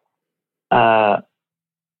 I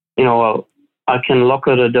can look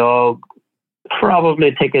at a dog,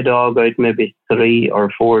 probably take a dog out maybe 3 or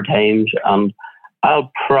 4 times, and I'll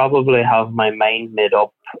probably have my mind made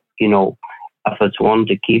up, if it's one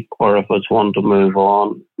to keep or if it's one to move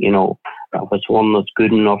on, if it's one that's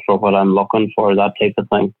good enough for what I'm looking for, that type of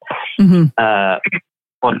thing. Mm-hmm.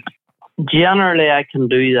 But generally I can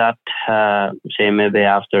do that, say maybe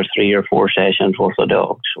after 3 or 4 sessions with a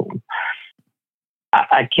dog. So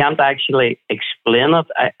I can't actually explain it.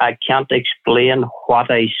 I can't explain what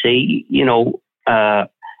I see.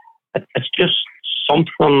 It's just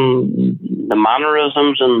something, the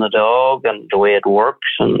mannerisms in the dog and the way it works,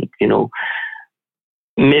 and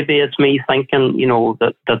maybe it's me thinking,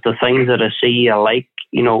 that the things that I see I like,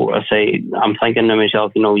 I'm thinking to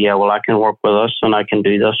myself, I can work with this and I can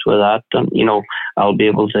do this with that, and I'll be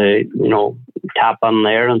able to tap on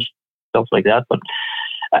there and stuff like that. But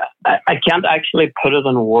I can't actually put it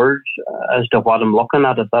in words as to what I'm looking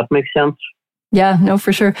at, if that makes sense. Yeah, no,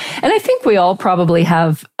 for sure. And I think we all probably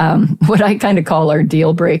have what I kind of call our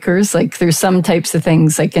deal breakers. Like there's some types of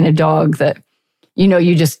things like in a dog that,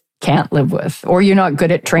 you just can't live with, or you're not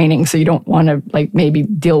good at training, so you don't want to like maybe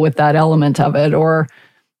deal with that element of it. Or,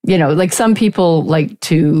 you know, like some people like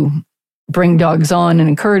to bring dogs on and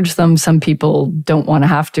encourage them. Some people don't want to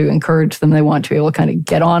have to encourage them. They want to be able to kind of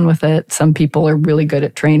get on with it. Some people are really good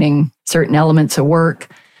at training certain elements of work.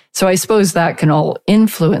 So I suppose that can all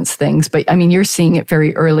influence things. But I mean, you're seeing it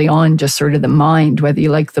very early on, just sort of the mind, whether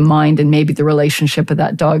you like the mind and maybe the relationship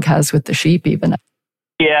that dog has with the sheep even.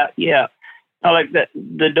 Yeah. I like that.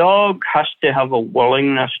 The dog has to have a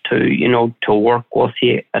willingness to, you know, to work with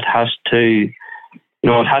you. It has to, you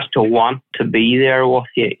know, it has to want to be there with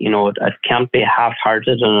you. You know, it can't be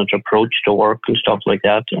half-hearted in its approach to work and stuff like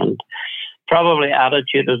that. And probably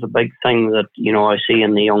attitude is a big thing that, you know, I see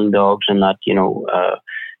in the young dogs, and that, you know,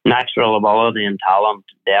 natural ability and talent,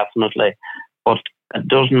 definitely. But it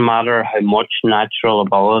doesn't matter how much natural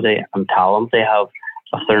ability and talent they have.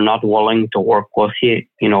 If they're not willing to work with you,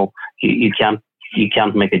 you know, you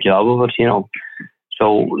can't make a job of it, you know.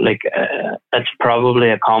 So, like, it's probably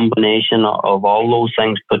a combination of all those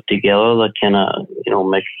things put together that kind of, you know,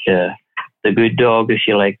 make the good dog, if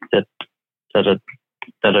you like, that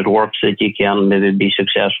it works, that you can maybe be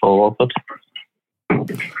successful with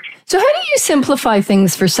it. So how do you simplify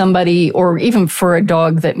things for somebody, or even for a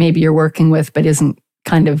dog that maybe you're working with but isn't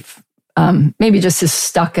kind of, maybe just is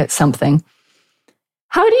stuck at something?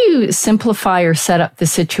 How do you simplify or set up the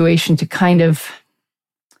situation to kind of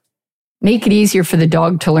make it easier for the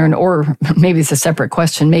dog to learn, or maybe it's a separate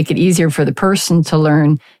question, make it easier for the person to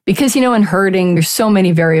learn? Because, you know, in herding, there's so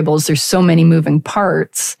many variables, there's so many moving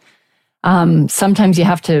parts. Sometimes you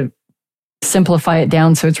have to simplify it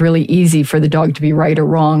down so it's really easy for the dog to be right or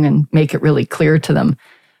wrong and make it really clear to them.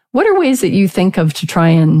 What are ways that you think of to try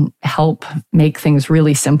and help make things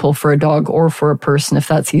really simple for a dog or for a person, if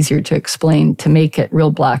that's easier to explain, to make it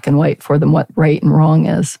real black and white for them what right and wrong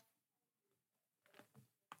is?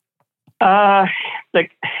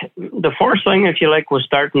 Like the first thing, if you like, was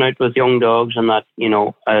starting out with young dogs, and that, you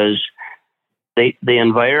know, is the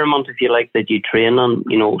environment, if you like, that you train in,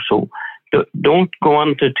 you know. So don't go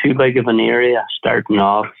into too big of an area starting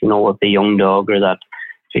off, you know, with a young dog or that,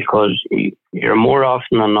 because you're more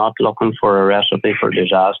often than not looking for a recipe for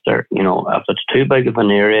disaster. You know, if it's too big of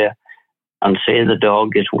an area, and say the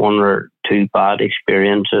dog gets one or two bad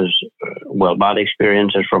experiences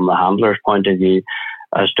from the handler's point of view,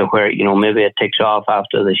 as to where, you know, maybe it takes off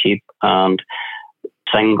after the sheep and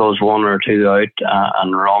singles one or two out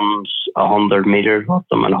and runs 100 meters with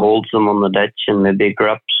them and holds them on the ditch and maybe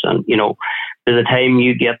grips, and, you know, by the time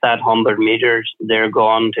you get that 100 meters, they're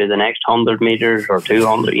gone to the next 100 meters or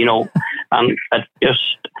 200, you know, and it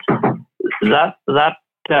just,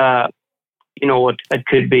 you know, it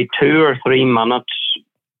could be 2 or 3 minutes,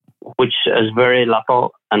 which is very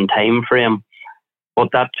little in time frame, but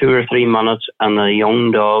that 2 or 3 minutes and the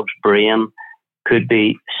young dog's brain could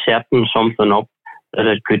be setting something up that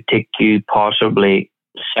it could take you possibly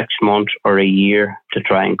 6 months or a year to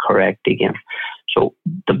try and correct again. So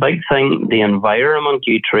the big thing, the environment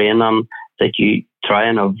you train in, that you try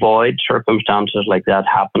and avoid circumstances like that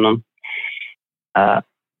happening.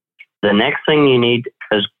 The next thing you need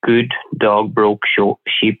is good dog broke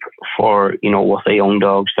sheep for, you know, with a young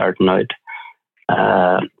dog starting out.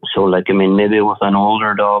 So, like, I mean, maybe with an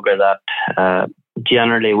older dog or that,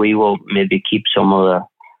 generally we will maybe keep some of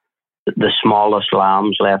the smallest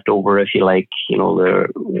lambs left over, if you like. You know,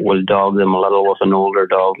 we'll dog them a little with an older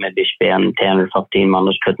dog, maybe spend 10 or 15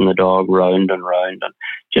 minutes putting the dog round and round and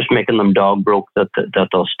just making them dog broke, that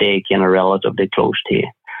they'll stay kind of relatively close to you.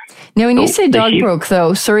 Now, when you say dog broke,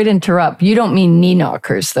 though, sorry to interrupt, you don't mean knee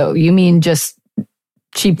knockers, though. You mean just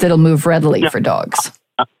sheep that'll move readily for dogs.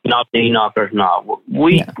 Not knee knockers, no.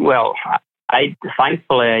 Well,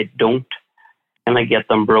 thankfully I don't kind of get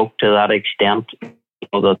them broke to that extent, you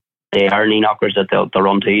know, that they are knee knockers, that they'll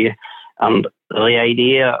run to you. And the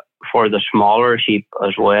idea for the smaller sheep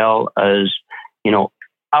as well is, you know,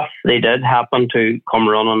 if they did happen to come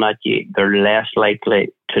running at you, they're less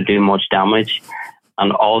likely to do much damage.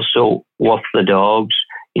 And also with the dogs,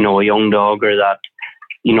 you know, a young dog or that,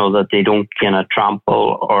 you know, that they don't kind of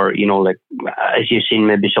trample, or, you know, like, as you've seen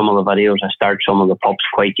maybe some of the videos, I start some of the pups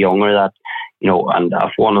quite young or that, you know, and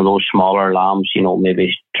if one of those smaller lambs, you know,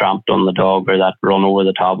 maybe tramped on the dog or that, run over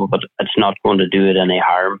the top of it, it's not going to do it any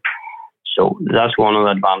harm. So that's one of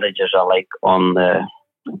the advantages I like on the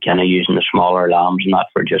kind of using the smaller lambs and that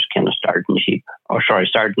for just kind of starting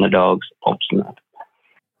the dogs, pups and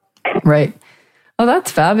that. Right. Oh,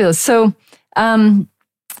 that's fabulous. So,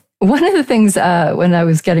 one of the things when I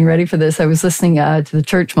was getting ready for this, I was listening to the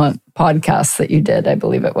Churchmont podcast that you did, I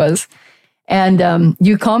believe it was. And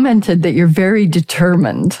you commented that you're very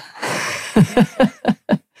determined.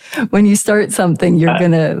 when you start something, you're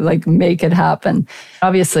going to like make it happen.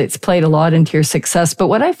 Obviously, it's played a lot into your success. But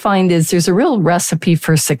what I find is there's a real recipe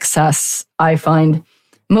for success. I find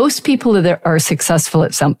most people that are successful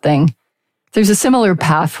at something, there's a similar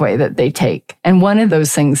pathway that they take. And one of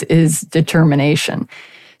those things is determination.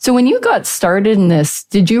 So when you got started in this,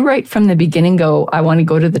 did you right from the beginning go, I want to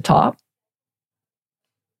go to the top?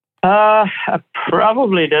 I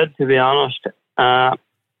probably did, to be honest.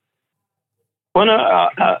 When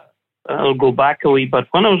I'll go back a wee bit.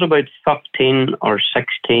 When I was about 15 or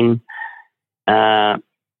 16, I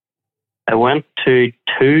went to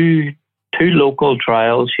two local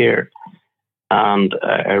trials here, and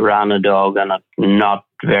I ran a dog in it, not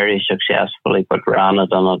very successfully, but ran it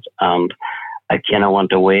in it, and I kind of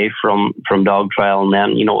went away from dog trial, and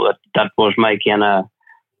then that was my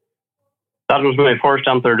that was my first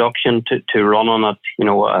introduction to running at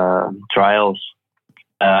trials.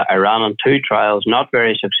 I ran in 2 trials, not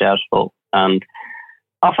very successful, and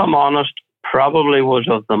if I'm honest, probably was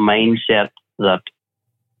of the mindset that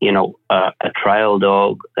a trial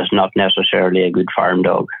dog is not necessarily a good farm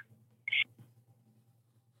dog.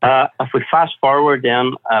 If we fast forward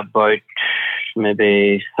then about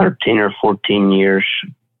maybe 13 or 14 years,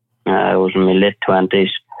 I was in my late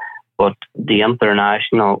 20s, but the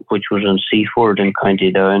International, which was in Seaford in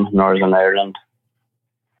County Down, Northern Ireland,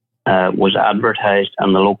 was advertised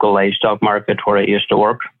in the local livestock market where I used to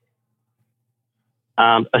work.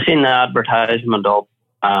 And I seen the advertisement up,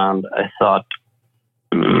 and I thought,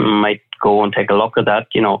 might go and take a look at that.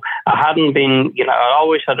 I hadn't been, I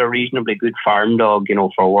always had a reasonably good farm dog,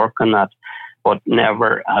 for work and that, but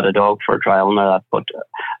never had a dog for trial and that. But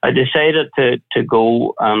I decided to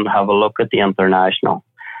go and have a look at the International.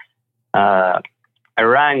 I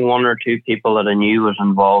rang 1 or 2 people that I knew was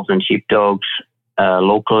involved in sheepdogs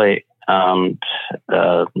locally, and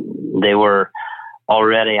they were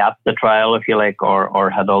already at the trial, if you like, or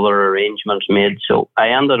had other arrangements made. So I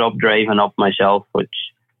ended up driving up myself, which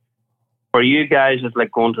for you guys is like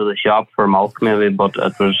going to the shop for milk maybe, but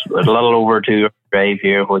it was a little over 2 hour drive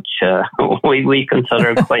here, which we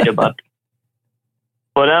consider quite a bit.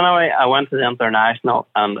 But anyway, I went to the International,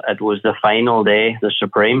 and it was the final day, the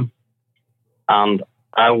Supreme, and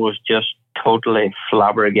I was just totally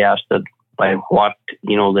flabbergasted by what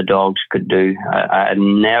the dogs could do. I had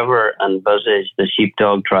never envisaged the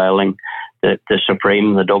sheepdog trialing, the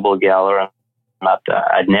Supreme, the double galler.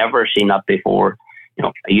 I'd never seen that before.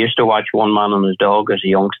 I used to watch One Man and His Dog as a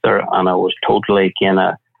youngster, and I was totally kind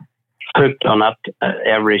of hooked on it.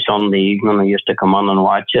 Every Sunday evening I used to come on and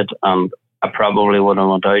watch it, and I probably would have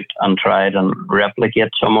went out and tried and replicate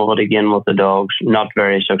some of it again with the dogs, not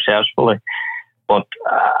very successfully. But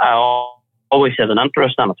I always had an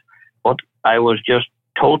interest in it. But I was just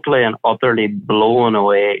totally and utterly blown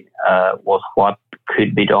away with what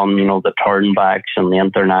could be done, the turnbacks and the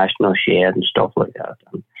International shed and stuff like that.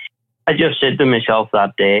 And I just said to myself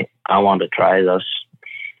that day, I want to try this.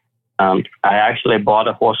 And I actually bought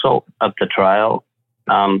a whistle at the trial,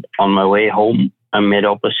 and on my way home, I made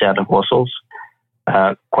up a set of whistles.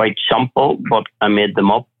 Quite simple, but I made them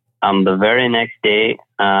up. And the very next day,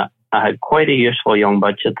 I had quite a useful young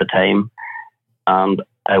bitch at the time, and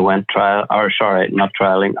I went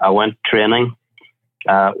I went training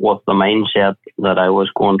with the mindset that I was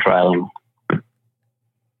going trialing.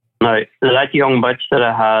 Now, that young bitch that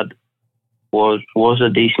I had was a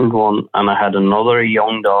decent one, and I had another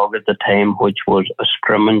young dog at the time, which was a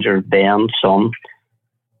Scrimmager Ben's son.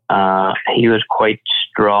 He was quite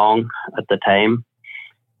strong at the time,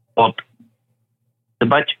 but the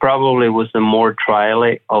bitch probably was the more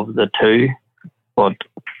trially of the 2, but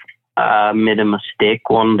I made a mistake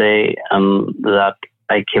one day, and that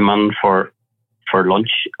I came in for lunch,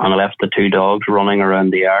 and I left the 2 dogs running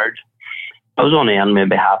around the yard. I was only in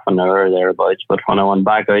maybe half an hour or thereabouts, but when I went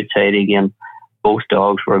back outside again, both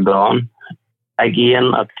dogs were gone.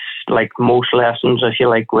 Again, it's like most lessons, if you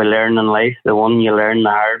like, we learn in life, the one you learn the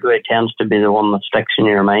hard way tends to be the one that sticks in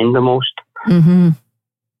your mind the most. Mm-hmm.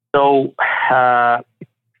 So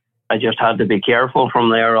I just had to be careful from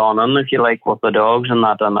there on in, if you like, with the dogs and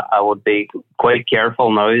that, and I would be quite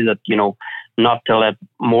careful now that, not to let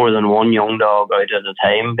more than one young dog out at a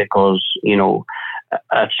time, because,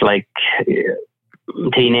 it's like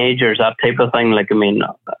teenagers, that type of thing. Like, I mean,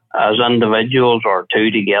 as individuals or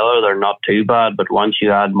 2 together, they're not too bad, but once you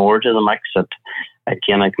add more to the mix, it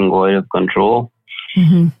kind of can go out of control.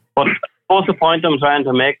 Mm-hmm. But what's the point I'm trying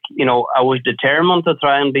to make? I was determined to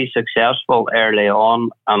try and be successful early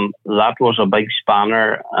on, and that was a big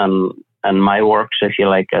spanner in my works, if you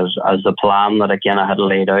like, as the plan that I kind of had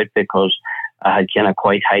laid out, because I had kind of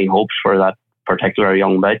quite high hopes for that particular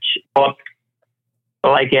young bitch. But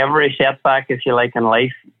like every setback, if you like, in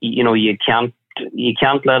life, you can't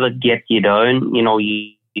let it get you down.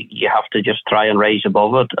 You have to just try and rise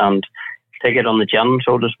above it and take it on the chin,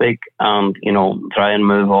 so to speak, and try and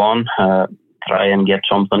move on, try and get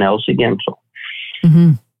something else again. So,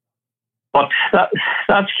 but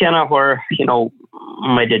that's kind of where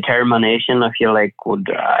my determination, if you like,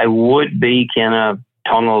 would be kind of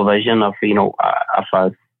tunnel vision of if I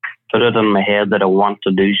put it in my head that I want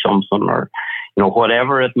to do something, or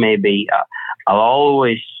whatever it may be, I'll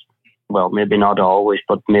always, well, maybe not always,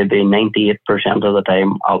 but maybe 98% of the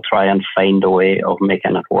time, I'll try and find a way of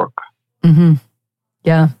making it work.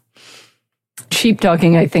 Yeah.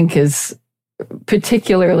 Sheepdogging, I think, is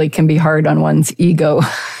particularly can be hard on one's ego.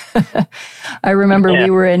 I remember we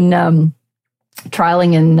were in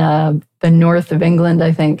trialing in the north of England,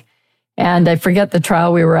 I think, and I forget the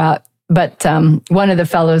trial we were at, but one of the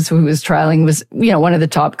fellows who was trialing was, one of the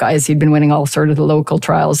top guys. He'd been winning all sort of the local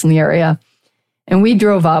trials in the area. And we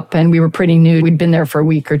drove up and we were pretty new. We'd been there for a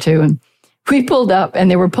week or two, and we pulled up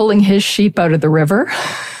and they were pulling his sheep out of the river.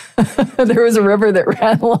 There was a river that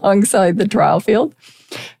ran alongside the trial field.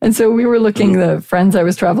 And so we were looking, the friends I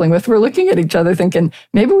was traveling with were looking at each other thinking,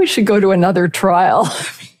 maybe we should go to another trial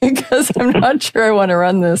because I'm not sure I want to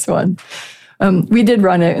run this one. We did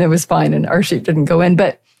run it and it was fine and our sheep didn't go in.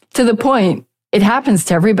 But to the point, it happens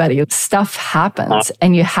to everybody. Stuff happens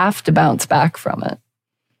and you have to bounce back from it.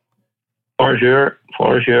 For sure.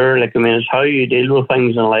 Like, it's how you deal with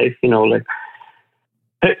things in life, like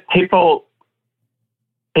people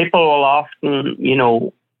will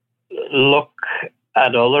often, look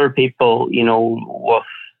at other people, with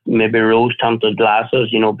maybe rose-tinted glasses,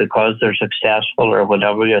 because they're successful or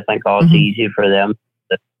whatever. You think, it's easy for them.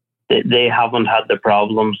 They haven't had the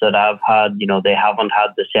problems that I've had, they haven't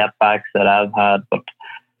had the setbacks that I've had. But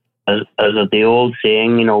as the old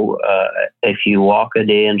saying, if you walk a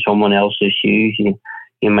day in someone else's shoes,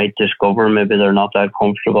 you might discover maybe they're not that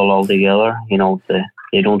comfortable altogether. They don't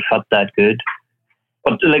fit that good.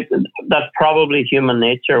 But like, that's probably human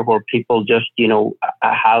nature, where people just,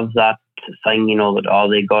 have that thing, that,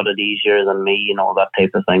 they got it easier than me, that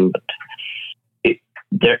type of thing. But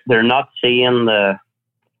they're not seeing the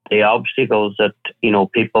obstacles that,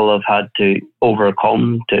 people have had to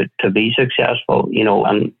overcome to be successful,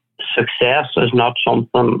 and success is not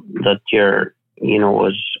something that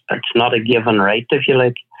it's not a given right, if you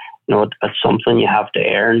like. It's something you have to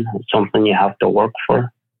earn. It's something you have to work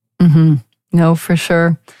for. No, for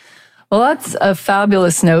sure. Well, that's a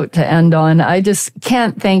fabulous note to end on. I just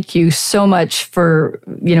can't thank you so much for,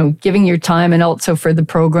 giving your time, and also for the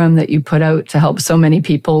program that you put out to help so many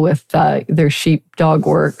people with their sheepdog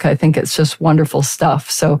work. I think it's just wonderful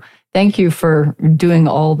stuff. So thank you for doing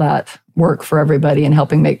all that work for everybody and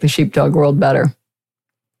helping make the sheepdog world better.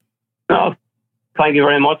 No, thank you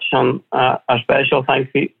very much. And a special thank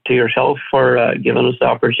you to yourself for giving us the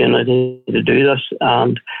opportunity to do this,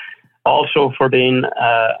 and also for being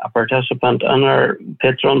a participant on our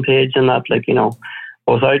Patreon page, and that,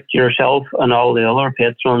 without yourself and all the other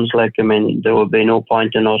patrons, there would be no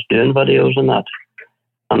point in us doing videos and that.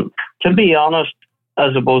 And to be honest,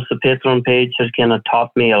 I suppose the Patreon page has kind of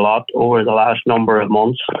taught me a lot over the last number of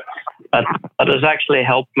months. It has actually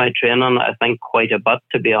helped my training, I think, quite a bit,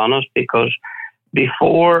 to be honest, because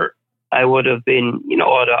before I would have been,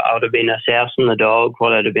 I would have been assessing the dog,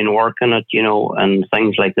 what I'd have been working at, and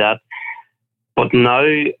things like that. But now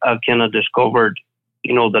I've kind of discovered,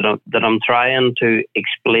 that I'm trying to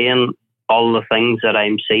explain all the things that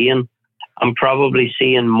I'm seeing. I'm probably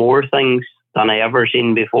seeing more things than I ever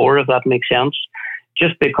seen before, if that makes sense.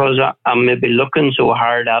 Just because I'm maybe looking so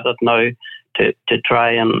hard at it now to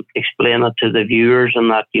try and explain it to the viewers, and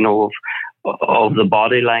that, of the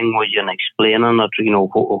body language, and explaining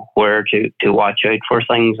it, where to watch out for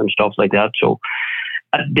things and stuff like that. So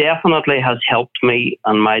it definitely has helped me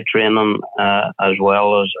in my training, as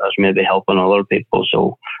well as maybe helping other people.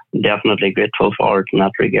 So definitely grateful for it in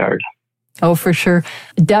that regard. Oh, for sure.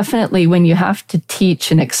 Definitely, when you have to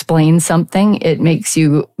teach and explain something, it makes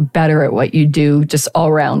you better at what you do just all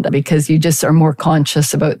around, because you just are more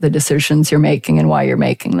conscious about the decisions you're making and why you're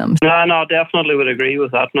making them. No, definitely would agree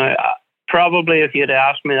with that. Now, probably if you'd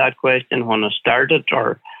asked me that question when I started,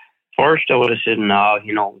 or first, I would have said, no,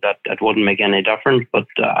 that wouldn't make any difference. But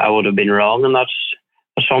I would have been wrong in that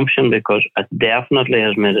assumption, because it definitely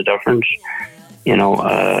has made a difference.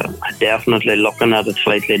 Definitely looking at it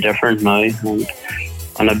slightly different now, and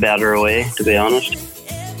in a better way, to be honest.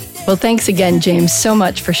 Well, thanks again, James, so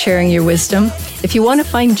much for sharing your wisdom. If you want to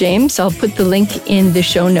find James, I'll put the link in the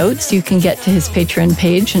show notes. You can get to his Patreon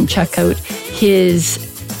page and check out his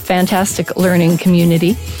fantastic learning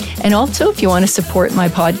community. And also, if you want to support my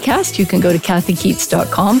podcast, you can go to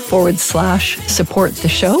kathykeats.com/support the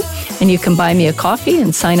show. And you can buy me a coffee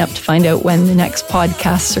and sign up to find out when the next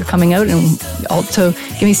podcasts are coming out. And also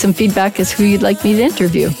give me some feedback as who you'd like me to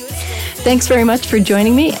interview. Thanks very much for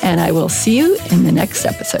joining me, and I will see you in the next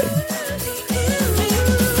episode.